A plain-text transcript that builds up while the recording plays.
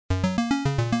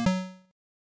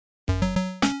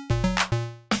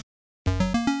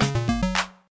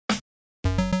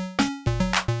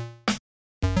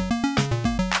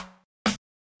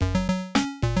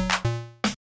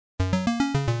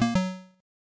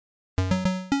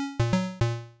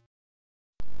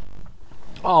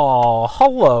Oh,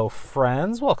 hello,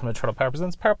 friends. Welcome to Turtle Power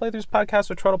Presents Power Playthroughs podcast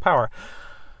with Turtle Power.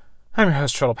 I'm your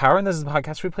host, Turtle Power, and this is the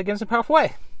podcast where we play games in a powerful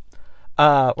way.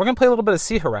 We're going to play a little bit of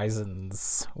Sea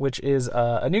Horizons, which is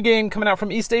a new game coming out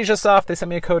from East Asia Soft. They sent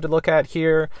me a code to look at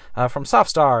here from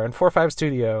Softstar and 4-5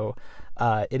 Studio.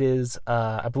 It is,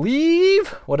 I believe,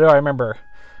 what do I remember?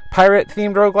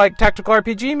 Pirate-themed roguelike tactical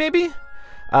RPG, maybe?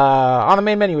 On the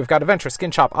main menu, we've got Adventure, Skin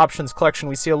Shop, Options, Collection.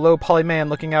 We see a low poly man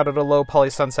looking out at a low poly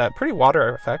sunset. Pretty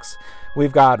water effects.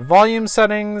 We've got volume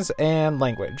settings and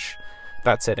language.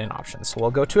 That's it in Options. So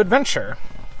we'll go to Adventure.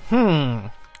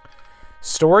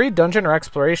 Story, dungeon, or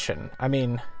exploration? I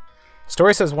mean,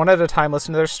 story says one at a time,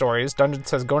 listen to their stories. Dungeon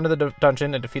says go into the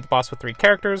dungeon and defeat the boss with 3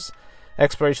 characters.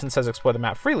 Exploration says explore the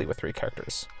map freely with 3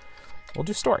 characters. We'll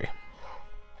do story.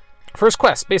 First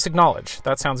quest, basic knowledge.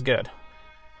 That sounds good.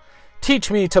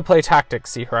 Teach me to play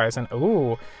tactics, Sea Horizon.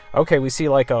 Ooh, okay, we see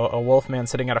like a wolf man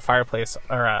sitting at a fireplace,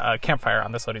 or a campfire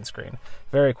on this loading screen.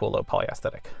 Very cool, low poly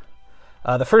aesthetic.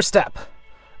 The first step,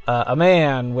 a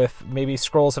man with maybe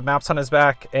scrolls of maps on his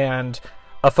back and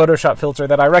a Photoshop filter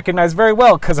that I recognize very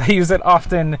well because I use it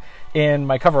often in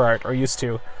my cover art, or used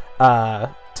to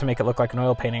make it look like an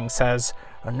oil painting, says,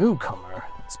 "A newcomer.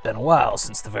 It's been a while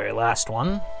since the very last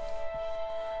one.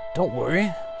 Don't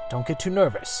worry, don't get too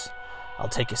nervous. I'll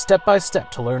take you step by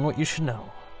step to learn what you should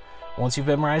know. Once you've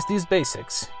memorized these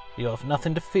basics, you'll have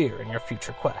nothing to fear in your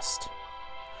future quest.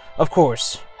 Of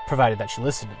course, provided that you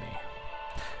listen to me."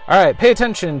 Alright, pay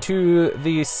attention to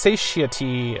the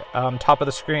satiety on top of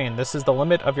the screen. This is the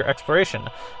limit of your exploration.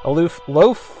 A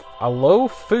low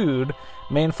food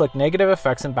may inflict negative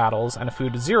effects in battles, and a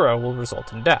food 0 will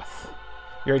result in death.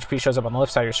 Your HP shows up on the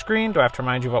left side of your screen. Do I have to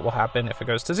remind you what will happen if it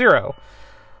goes to 0?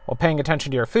 While paying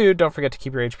attention to your food, don't forget to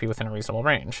keep your HP within a reasonable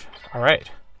range. Alright.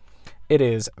 It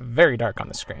is very dark on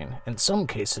the screen. In some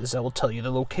cases, I will tell you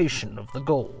the location of the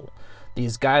goal.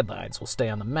 These guidelines will stay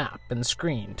on the map and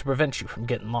screen to prevent you from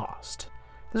getting lost.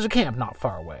 There's a camp not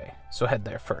far away, so head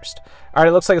there first. Alright,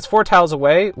 it looks like it's 4 tiles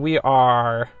away. We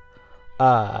are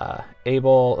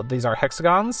these are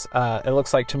hexagons. It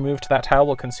looks like to move to that tile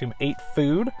will consume 8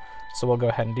 food, so we'll go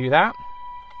ahead and do that.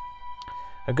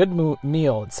 A good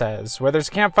meal, it says. Where there's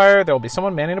a campfire, there will be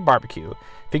someone manning a barbecue.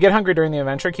 If you get hungry during the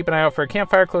adventure, keep an eye out for a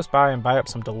campfire close by and buy up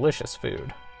some delicious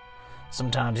food.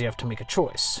 Sometimes you have to make a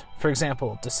choice. For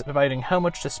example, deciding how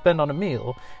much to spend on a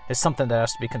meal is something that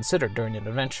has to be considered during an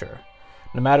adventure.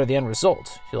 No matter the end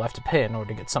result, you'll have to pay in order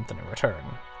to get something in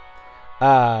return.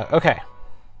 Okay.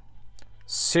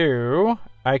 So,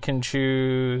 I can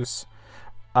choose...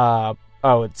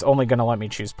 it's only going to let me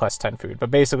choose plus 10 food. But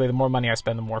basically, the more money I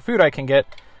spend, the more food I can get.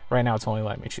 Right now, it's only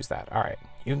letting me choose that. Alright.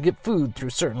 You can get food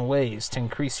through certain ways to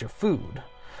increase your food.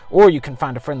 Or you can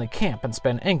find a friendly camp and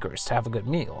spend anchors to have a good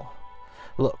meal.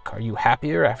 Look, are you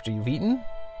happier after you've eaten?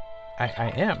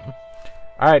 I am.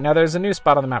 Alright, now there's a new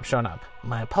spot on the map showing up.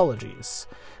 My apologies.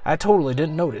 I totally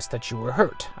didn't notice that you were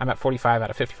hurt. I'm at 45 out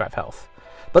of 55 health.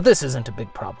 But this isn't a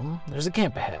big problem. There's a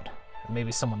camp ahead. And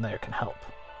maybe someone there can help.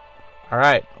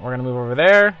 Alright, we're going to move over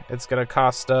there. It's going to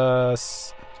cost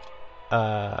us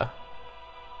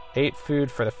 8 food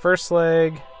for the first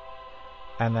leg,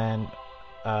 and then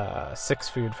 6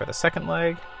 food for the second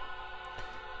leg.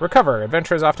 Recover.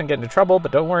 Adventurers often get into trouble,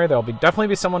 but don't worry, there'll definitely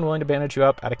be someone willing to bandage you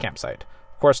up at a campsite.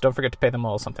 Of course, don't forget to pay them a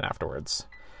little something afterwards.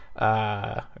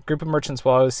 A group of merchants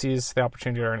will always seize the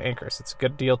opportunity to earn anchors. It's a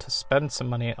good deal to spend some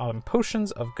money on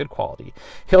potions of good quality.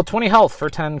 Heal 20 health for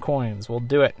 10 coins. We'll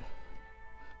do it.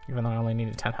 Even though I only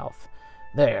needed 10 health.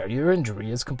 There, your injury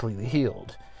is completely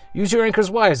healed. Use your anchors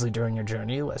wisely during your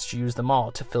journey, lest you use them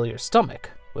all to fill your stomach,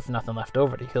 with nothing left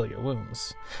over to heal your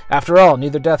wounds. After all,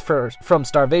 neither death from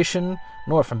starvation,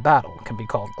 nor from battle can be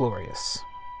called glorious.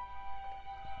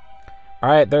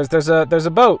 Alright, there's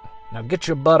a boat. Now get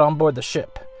your butt on board the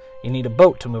ship. You need a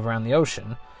boat to move around the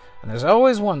ocean, and there's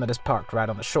always one that is parked right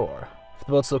on the shore. If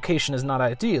the boat's location is not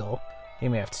ideal, you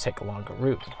may have to take a longer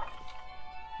route.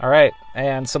 Alright,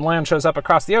 and some land shows up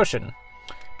across the ocean.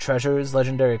 Treasures,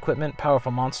 legendary equipment,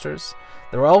 powerful monsters.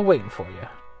 They're all waiting for you.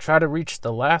 Try to reach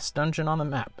the last dungeon on the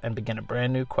map and begin a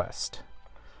brand new quest.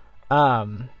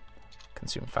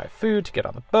 Consume 5 food to get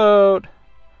on the boat.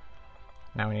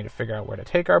 Now we need to figure out where to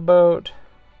take our boat.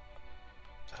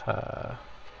 The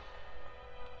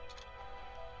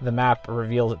map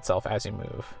reveals itself as you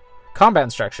move. Combat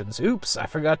instructions. Oops, I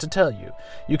forgot to tell you.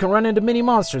 You can run into many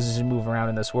monsters as you move around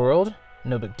in this world.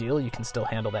 No big deal, you can still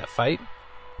handle that fight.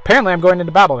 Apparently I'm going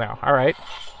into battle now. Alright.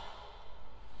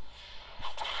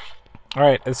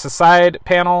 Alright, it's a side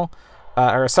panel,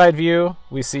 or a side view.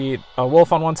 We see a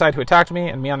wolf on one side who attacked me,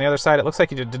 and me on the other side. It looks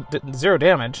like he did 0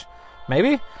 damage.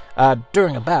 Maybe?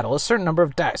 During a battle, a certain number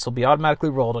of dice will be automatically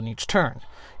rolled on each turn.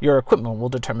 Your equipment will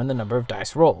determine the number of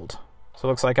dice rolled. So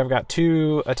it looks like I've got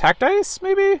 2 attack dice,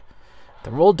 maybe?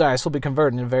 The rolled dice will be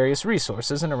converted into various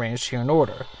resources and arranged here in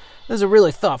order. This is a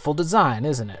really thoughtful design,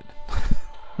 isn't it?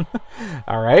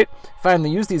 Alright, finally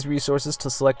use these resources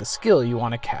to select the skill you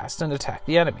want to cast and attack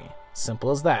the enemy. Simple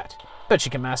as that. Bet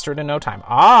you can master it in no time.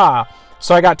 Ah!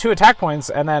 So I got 2 attack points,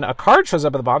 and then a card shows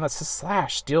up at the bottom that says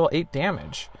slash, deal 8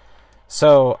 damage.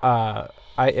 So,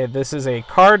 this is a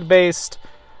card-based,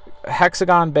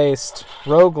 hexagon-based,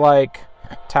 roguelike,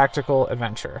 tactical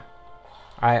adventure.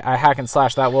 I hack and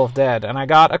slash that wolf dead, and I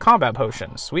got a combat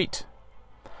potion. Sweet.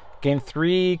 Gain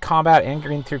 3 combat and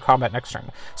gain 3 combat next turn.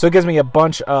 So it gives me a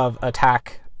bunch of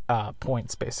attack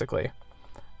points, basically.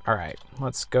 Alright,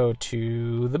 let's go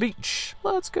to the beach.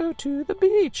 Let's go to the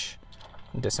beach.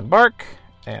 Disembark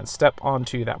and step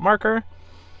onto that marker.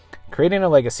 Creating a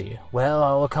legacy. Well,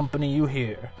 I'll accompany you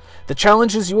here. The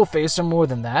challenges you will face are more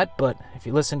than that, but if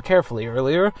you listened carefully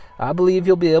earlier, I believe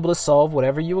you'll be able to solve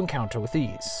whatever you encounter with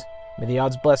ease. May the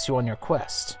odds bless you on your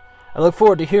quest. I look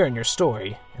forward to hearing your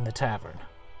story in the tavern.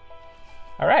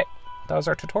 Alright, that was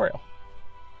our tutorial.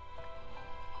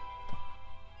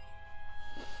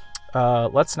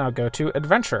 Let's now go to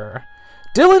Adventurer.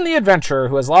 Dylan the Adventurer,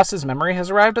 who has lost his memory, has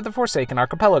arrived at the Forsaken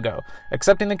Archipelago,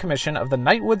 accepting the commission of the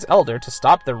Nightwood's Elder to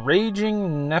stop the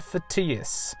raging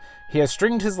Nephtius. He has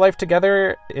stringed his life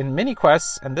together in many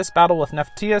quests, and this battle with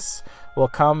Nephtius will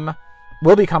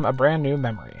become a brand new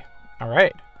memory.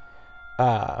 Alright.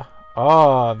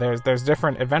 There's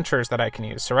different adventures that I can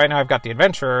use. So right now I've got the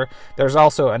Adventurer. There's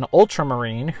also an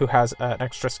Ultramarine who has an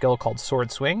extra skill called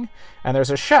Sword Swing. And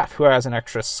there's a Chef who has an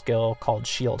extra skill called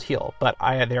Shield Heal. But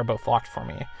they're both locked for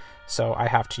me. So I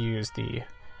have to use the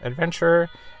Adventurer.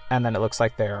 And then it looks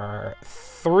like there are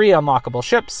 3 unlockable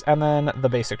ships. And then the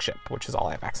basic ship, which is all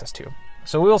I have access to.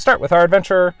 So we will start with our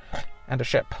Adventurer and a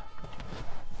ship.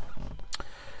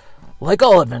 Like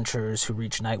all adventurers who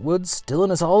reach Nightwoods,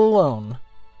 Dylan is all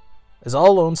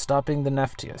alone stopping the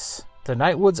Nephtius. The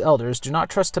Nightwood's elders do not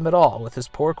trust him at all with his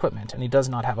poor equipment, and he does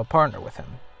not have a partner with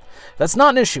him. That's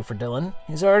not an issue for Dylan.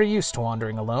 He's already used to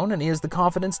wandering alone, and he has the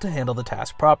confidence to handle the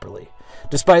task properly.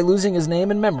 Despite losing his name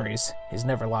and memories, he's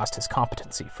never lost his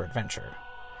competency for adventure.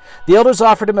 The elders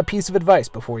offered him a piece of advice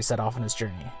before he set off on his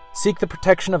journey. Seek the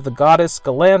protection of the goddess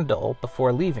Galandil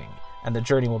before leaving, and the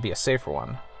journey will be a safer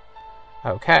one.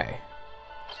 Okay.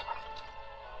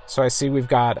 So I see we've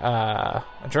got a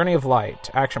Journey of Light.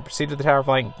 Action, proceed to the Tower of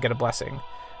Light and get a blessing.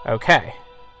 Okay.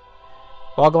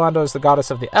 While Galandil is the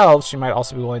goddess of the elves, she might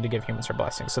also be willing to give humans her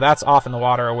blessing. So that's off in the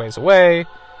water a ways away.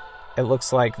 It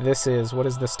looks like this is, what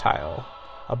is this tile?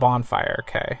 A bonfire,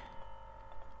 okay.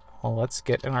 Well, let's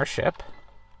get in our ship.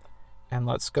 And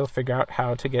let's go figure out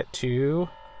how to get to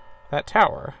that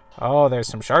tower. Oh, there's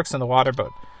some sharks in the water,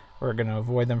 but we're going to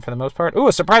avoid them for the most part. Ooh,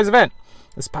 a surprise event!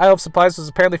 This pile of supplies was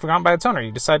apparently forgotten by its owner.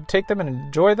 You decide to take them and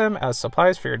enjoy them, as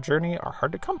supplies for your journey are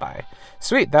hard to come by.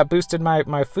 Sweet, that boosted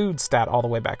my food stat all the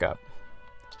way back up.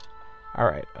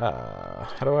 Alright, how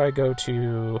do I go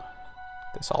to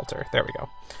this altar? There we go.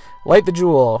 Light the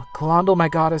jewel. Galandil, my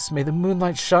goddess, may the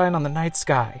moonlight shine on the night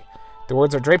sky. The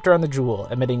words are draped around the jewel,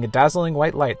 emitting a dazzling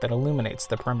white light that illuminates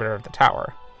the perimeter of the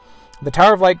tower. The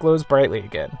Tower of Light glows brightly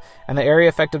again, and the area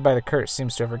affected by the curse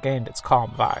seems to have regained its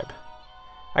calm vibe.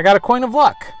 I got a coin of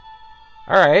luck.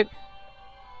 Alright.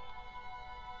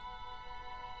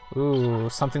 Ooh,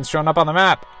 something's showing up on the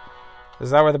map.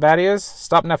 Is that where the baddie is?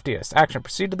 Stop Nephtius. Action.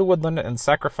 Proceed to the woodland and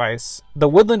sacrifice. The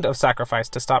woodland of sacrifice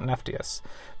to stop Nephtius.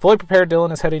 Fully prepared,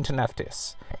 Dylan is heading to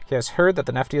Nephtius. He has heard that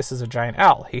the Nephtius is a giant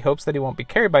owl. He hopes that he won't be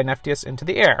carried by Nephtius into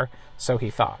the air, so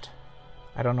he thought.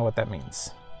 I don't know what that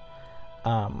means.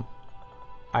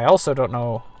 I also don't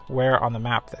know where on the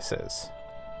map this is.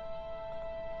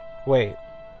 Wait.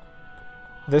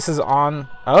 This is on...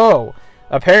 Oh!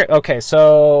 Okay,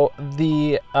 so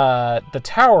the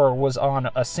tower was on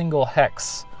a single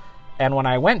hex. And when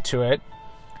I went to it,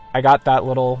 I got that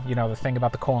little, the thing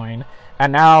about the coin.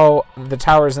 And now the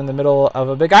tower's in the middle of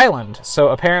a big island. So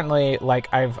apparently, like,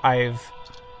 I've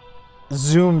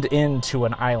zoomed into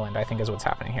an island, I think is what's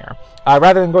happening here.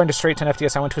 Rather than going straight to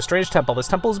Nephtius, I went to a strange temple. This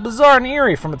temple is bizarre and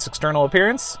eerie from its external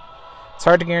appearance. It's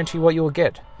hard to guarantee what you will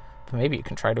get, but maybe you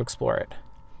can try to explore it.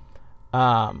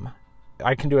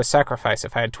 I can do a sacrifice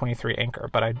if I had 23 anchor,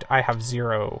 but I have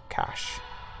 0 cash.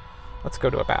 Let's go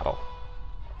to a battle.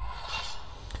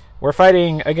 We're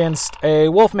fighting against a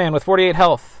wolfman with 48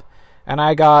 health, and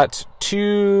I got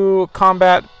 2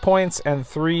 combat points and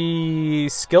 3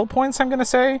 skill points, I'm going to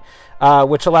say,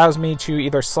 which allows me to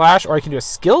either slash, or I can do a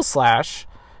skill slash,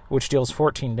 which deals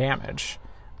 14 damage,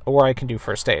 or I can do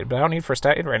first aid, but I don't need first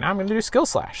aid right now. I'm going to do skill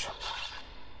slash.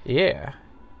 Yeah.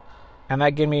 And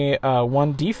that gave me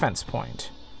 1 defense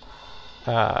point.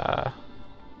 And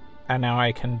now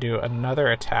I can do another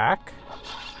attack.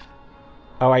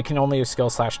 Oh, I can only use skill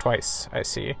slash twice. I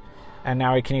see. And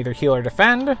now we can either heal or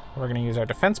defend. We're going to use our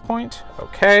defense point.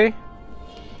 Okay.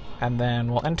 And then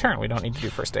we'll end turn. We don't need to do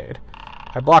first aid.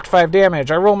 I blocked 5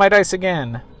 damage. I roll my dice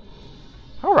again.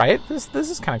 Alright, this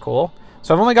is kind of cool.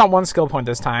 So I've only got 1 skill point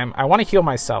this time. I want to heal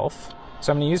myself.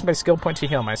 So I'm going to use my skill point to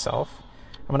heal myself.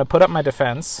 I'm going to put up my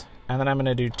defense. And then I'm going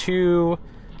to do 2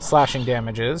 slashing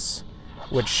damages,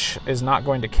 which is not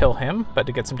going to kill him, but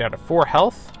it gets him down to 4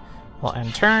 health. We'll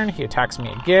end turn. He attacks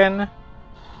me again.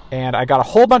 And I got a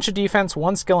whole bunch of defense,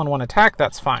 1 skill and 1 attack.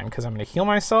 That's fine, because I'm going to heal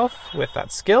myself with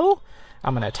that skill.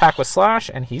 I'm going to attack with slash,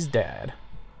 and he's dead.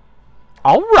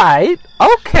 Alright.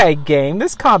 Okay, game.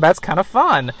 This combat's kind of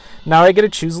fun. Now I get to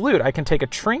choose loot. I can take a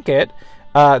trinket.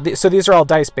 So these are all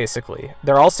dice, basically.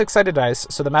 They're all 6-sided dice.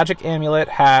 So the magic amulet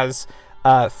has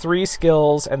 3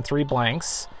 skills and 3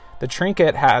 blanks. The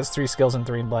trinket has 3 skills and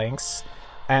 3 blanks.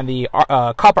 And the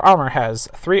copper armor has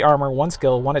 3 armor, 1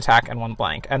 skill, 1 attack, and 1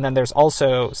 blank. And then there's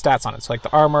also stats on it. So like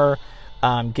the armor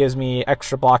gives me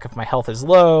extra block if my health is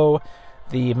low.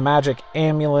 The magic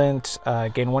amulet,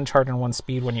 gain 1 charge and 1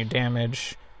 speed when you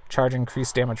damage. Charge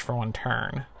increased damage for 1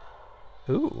 turn.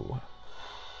 Ooh.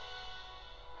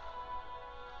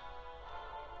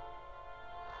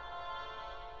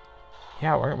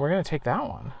 Yeah, we're going to take that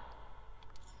one.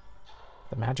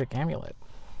 The magic amulet.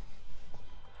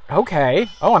 Okay.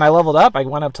 Oh, and I leveled up. I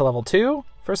went up to level 2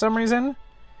 for some reason.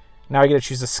 Now I get to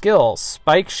choose a skill.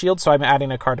 Spike, shield, so I'm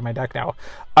adding a card to my deck now.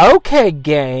 Okay,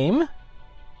 game.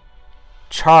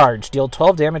 Charge. Deal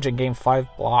 12 damage and gain 5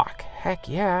 block. Heck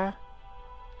yeah.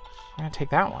 I'm going to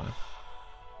take that one.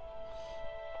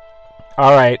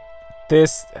 Alright.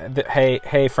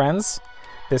 Hey, friends.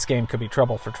 This game could be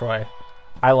trouble for Troy.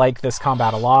 I like this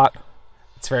combat a lot.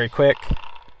 It's very quick.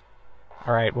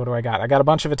 Alright, what do I got? I got a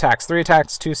bunch of attacks. 3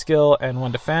 attacks, 2 skill, and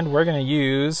 1 defend. We're going to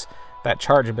use that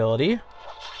charge ability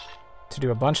to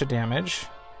do a bunch of damage.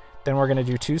 Then we're going to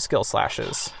do 2 skill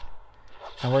slashes.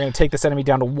 And we're going to take this enemy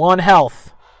down to 1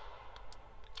 health.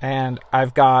 And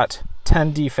I've got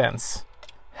 10 defense.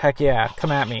 Heck yeah,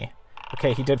 come at me.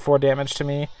 Okay, he did 4 damage to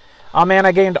me. Oh man,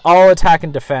 I gained all attack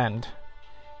and defend.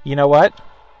 You know what?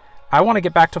 I want to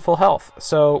get back to full health,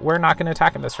 so we're not going to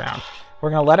attack him this round. We're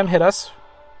going to let him hit us.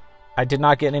 I did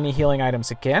not get any healing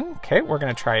items again. Okay, we're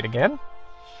going to try it again.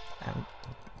 And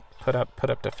put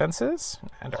up defenses.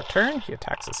 And our turn. He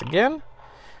attacks us again.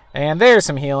 And there's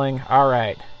some healing. All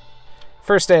right.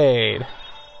 First aid.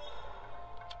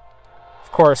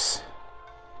 Of course.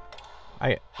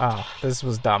 Oh, this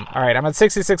was dumb. All right, I'm at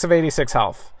 66 of 86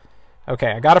 health.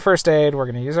 Okay, I got a first aid. We're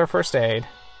going to use our first aid.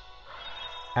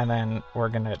 And then we're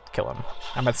going to kill him.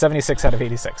 I'm at 76 out of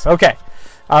 86. Okay.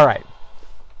 All right.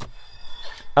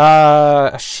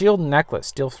 A shield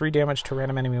necklace. Deal 3 damage to a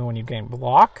random enemy when you gain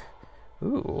block.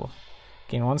 Ooh.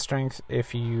 Gain 1 strength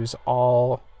if you use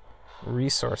all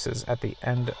resources at the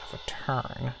end of a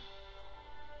turn.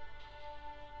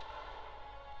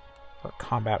 Or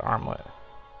combat armlet.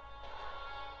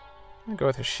 I'm going to go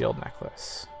with a shield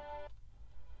necklace.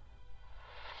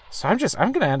 So I'm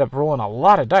going to end up rolling a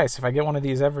lot of dice if I get one of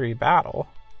these every battle.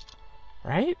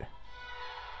 Right?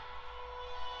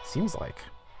 Seems like.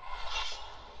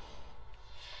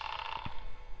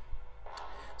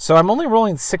 So I'm only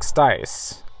rolling 6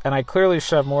 dice, and I clearly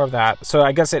should have more of that. So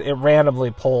I guess it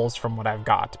randomly pulls from what I've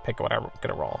got to pick what I'm going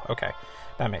to roll. Okay,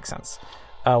 that makes sense.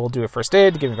 We'll do a first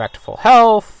aid to get me back to full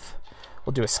health.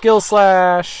 We'll do a skill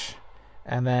slash,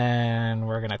 and then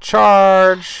we're going to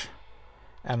charge,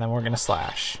 and then we're going to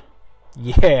slash.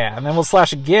 Yeah, and then we'll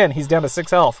slash again. He's down to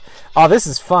 6 health. Oh, this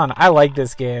is fun. I like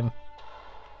this game.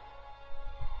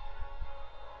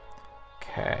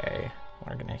 Okay,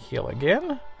 we're going to heal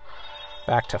again.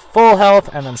 Back to full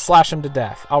health, and then slash him to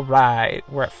death. All right,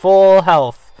 we're at full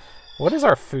health. What is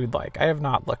our food like? I have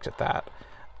not looked at that.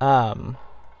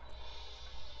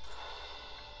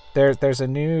 There's a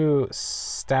new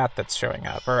stat that's showing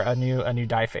up, or a new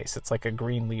die face. It's like a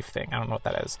green leaf thing. I don't know what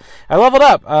that is. I leveled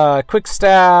up. Quick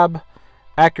stab,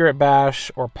 accurate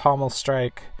bash, or pommel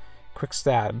strike. Quick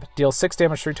stab. Deal 6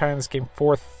 damage 3 times. Gain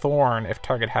 4 thorn if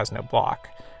target has no block.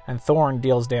 And Thorn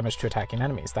deals damage to attacking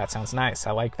enemies. That sounds nice.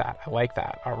 I like that. I like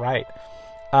that. All right.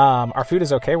 Our food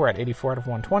is okay. We're at 84 out of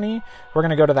 120. We're going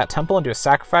to go to that temple and do a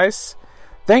sacrifice.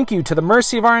 Thank you to the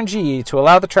mercy of RNG to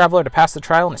allow the traveler to pass the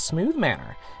trial in a smooth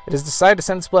manner. It has decided to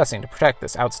send its blessing to protect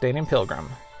this outstanding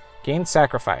pilgrim. Gain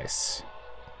sacrifice.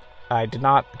 I did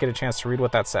not get a chance to read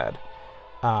what that said.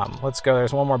 Let's go.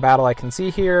 There's one more battle I can see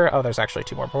here. Oh, there's actually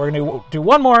 2 more. But we're going to do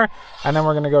 1 more, and then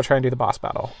we're going to go try and do the boss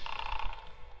battle.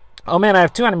 Oh man, I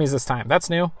have 2 enemies this time. That's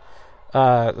new.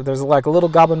 There's like a little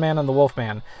goblin man and the wolf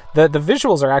man. The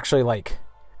visuals are actually like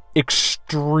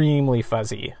extremely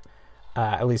fuzzy,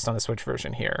 at least on the Switch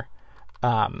version here.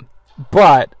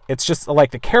 But it's just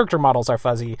like the character models are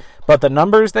fuzzy, but the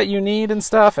numbers that you need and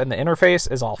stuff and the interface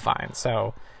is all fine.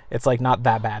 So it's like not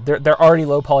that bad. They're already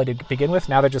low poly to begin with.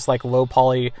 Now they're just like low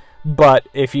poly, but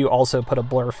if you also put a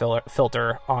blur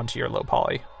filter onto your low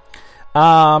poly.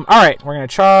 All right, we're gonna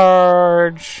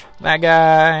charge that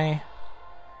guy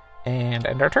and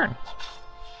end our turn.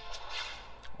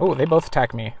 Oh, they both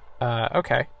attack me.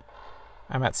 Okay.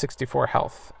 I'm at 64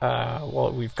 health.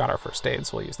 Well, we've got our first aid,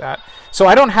 so we'll use that. So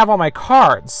I don't have all my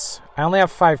cards. I only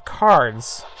have 5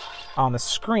 cards on the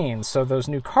screen, so those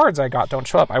new cards I got don't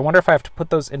show up. I wonder if I have to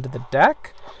put those into the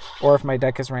deck, or if my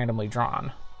deck is randomly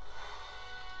drawn.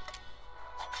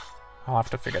 I'll have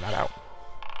to figure that out.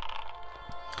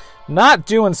 Not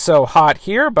doing so hot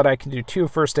here, but I can do 2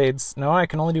 first aids. No, I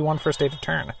can only do 1 first aid a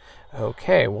turn.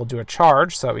 Okay, we'll do a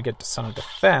charge so that we get to some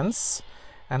defense.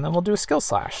 And then we'll do a skill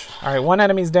slash. All right, 1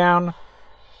 enemy's down.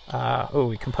 Oh,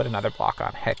 we can put another block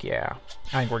on. Heck yeah.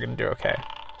 I think we're going to do okay.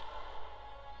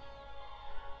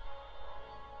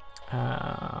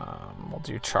 We'll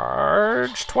do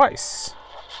charge twice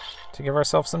to give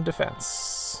ourselves some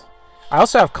defense. I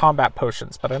also have combat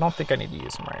potions, but I don't think I need to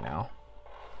use them right now.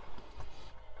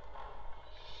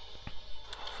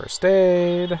 First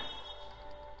aid.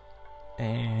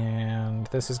 And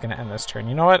this is going to end this turn.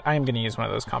 You know what? I am going to use one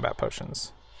of those combat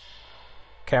potions.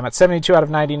 Okay, I'm at 72 out of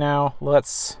 90 now.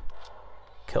 Let's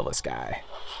kill this guy.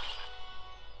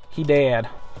 He dead.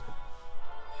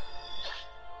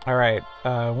 Alright,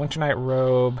 Winter Knight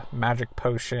Robe, Magic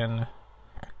Potion,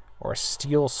 or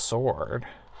Steel Sword.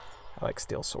 I like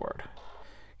Steel Sword.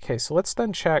 Okay, so let's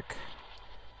then check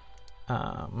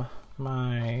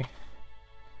my...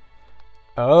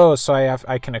 Oh, so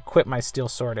I can equip my Steel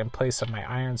Sword in place of my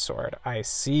Iron Sword. I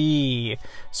see.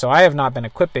 So I have not been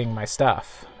equipping my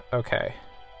stuff. Okay.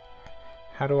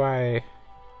 How do I...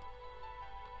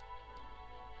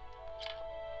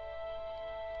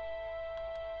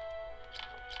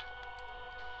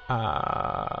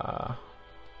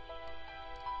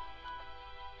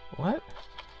 What?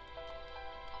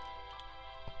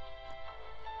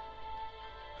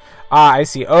 Ah, I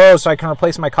see. Oh, so I can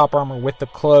replace my copper armor with the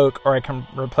cloak, or I can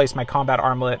replace my combat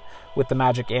armlet with the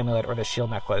magic amulet or the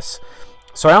shield necklace.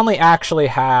 So I only actually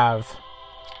have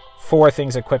 4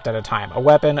 things equipped at a time. A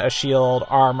weapon, a shield,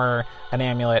 armor, an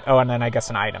amulet. Oh, and then I guess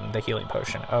an item, the healing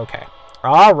potion. Okay.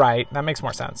 All right. That makes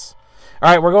more sense.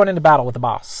 All right, we're going into battle with the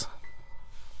boss.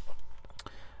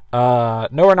 No,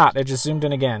 we're not. It just zoomed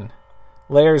in again.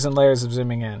 Layers and layers of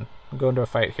zooming in. I'm going to a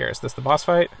fight here. Is this the boss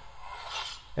fight?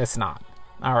 It's not.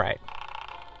 All right.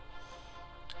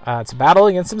 It's a battle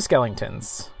against some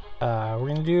skeletons. We're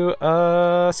going to do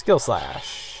a skill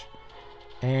slash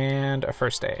and a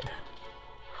first aid.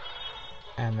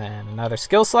 And then another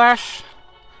skill slash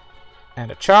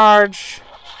and a charge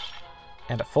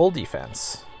and a full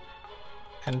defense.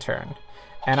 End turn.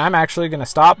 And I'm actually going to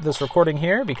stop this recording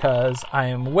here because I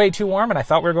am way too warm and I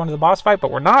thought we were going to the boss fight, but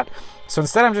we're not. So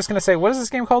instead I'm just going to say, what is this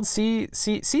game called? Sea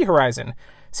Horizon.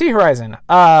 Sea Horizon.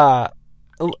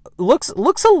 Looks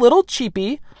a little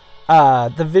cheapy.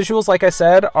 The visuals, like I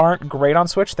said, aren't great on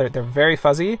Switch. They're very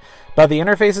fuzzy, but the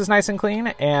interface is nice and clean,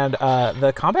 and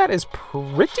the combat is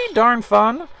pretty darn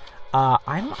fun.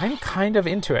 I'm kind of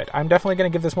into it. I'm definitely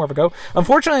going to give this more of a go.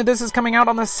 Unfortunately, this is coming out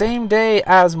on the same day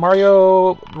as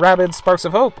Mario Rabbids Sparks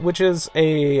of Hope, which is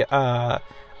a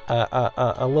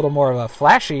little more of a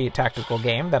flashy tactical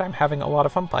game that I'm having a lot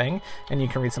of fun playing, and you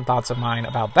can read some thoughts of mine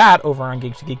about that over on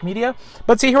Geek to Geek Media.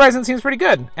 But Sea Horizon seems pretty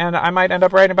good, and I might end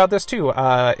up writing about this too,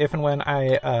 if and when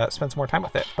I spend some more time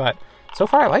with it. But so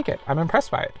far, I like it. I'm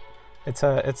impressed by it. It's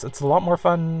a lot more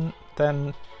fun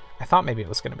than I thought maybe it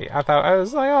was going to be. I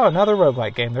was like, oh, another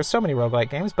roguelike game. There's so many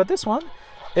roguelike games, but this one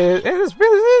is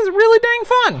really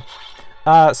dang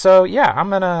fun. So yeah, I'm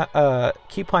gonna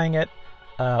keep playing it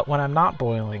when I'm not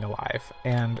boiling alive.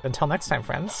 And until next time,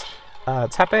 friends,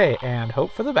 tape and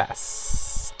hope for the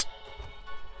best.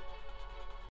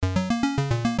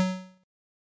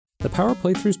 The Power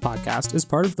Playthroughs podcast is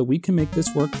part of the We Can Make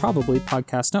This Work Probably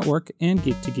podcast network and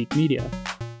Geek to Geek Media.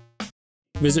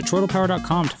 Visit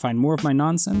chortlepower.com to find more of my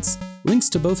nonsense, links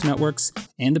to both networks,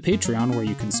 and the Patreon where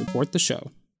you can support the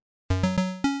show.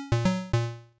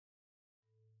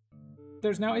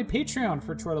 There's now a Patreon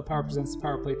for Chortle Power Presents the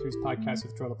Power Playthroughs podcast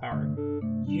with Chortle Power.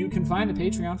 You can find the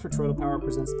Patreon for Chortle Power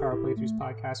Presents the Power Playthroughs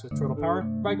podcast with Chortle Power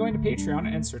by going to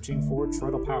Patreon and searching for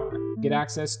Chortle Power. Get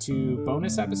access to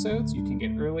bonus episodes, you can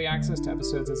get early access to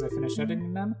episodes as I finish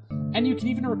editing them, And you can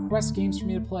even request games for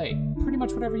me to play. Pretty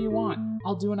much whatever you want.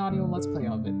 I'll do an audio Let's Play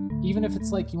of it. Even if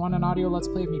it's like you want an audio Let's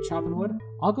Play of me chopping wood,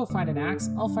 I'll go find an axe,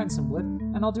 I'll find some wood,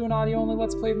 and I'll do an audio only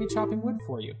Let's Play of me chopping wood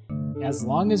for you. As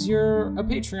long as you're a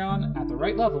Patreon at the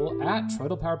right level at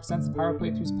Troidal Power Presents the Power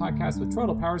Playthroughs podcast with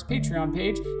Troidal Power's Patreon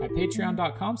page at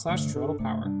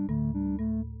patreon.com/TroidalPower.